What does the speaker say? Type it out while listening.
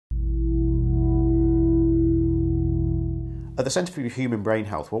At the Centre for Human Brain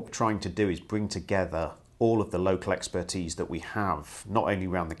Health, what we're trying to do is bring together all of the local expertise that we have, not only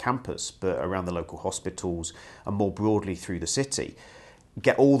around the campus, but around the local hospitals and more broadly through the city.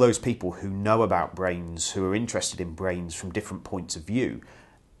 Get all those people who know about brains, who are interested in brains from different points of view,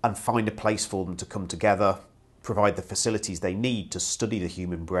 and find a place for them to come together, provide the facilities they need to study the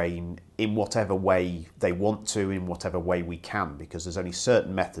human brain in whatever way they want to, in whatever way we can, because there's only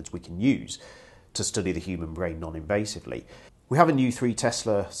certain methods we can use to study the human brain non-invasively. We have a new 3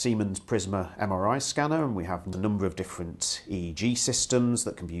 Tesla Siemens Prisma MRI scanner, and we have a number of different EEG systems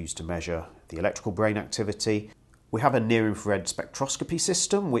that can be used to measure the electrical brain activity. We have a near-infrared spectroscopy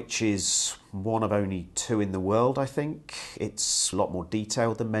system, which is one of only 2 in the world, I think. It's a lot more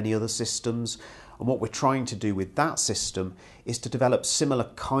detailed than many other systems. And what we're trying to do with that system is to develop similar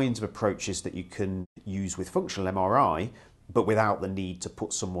kinds of approaches that you can use with functional MRI, but without the need to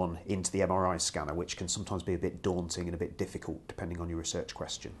put someone into the MRI scanner, which can sometimes be a bit daunting and a bit difficult depending on your research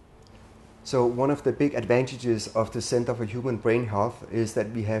question. So one of the big advantages of the Center for Human Brain Health is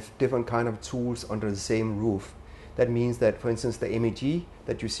that we have different kind of tools under the same roof. That means that, for instance, the MEG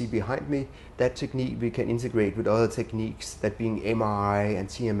that you see behind me, that technique we can integrate with other techniques, that being MRI and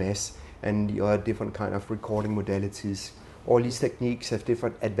TMS and the other different kind of recording modalities. All these techniques have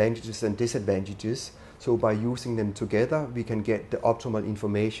different advantages and disadvantages. So by using them together, we can get the optimal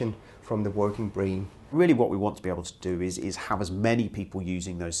information from the working brain. Really what we want to be able to do is have as many people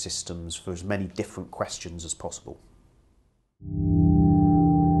using those systems for as many different questions as possible.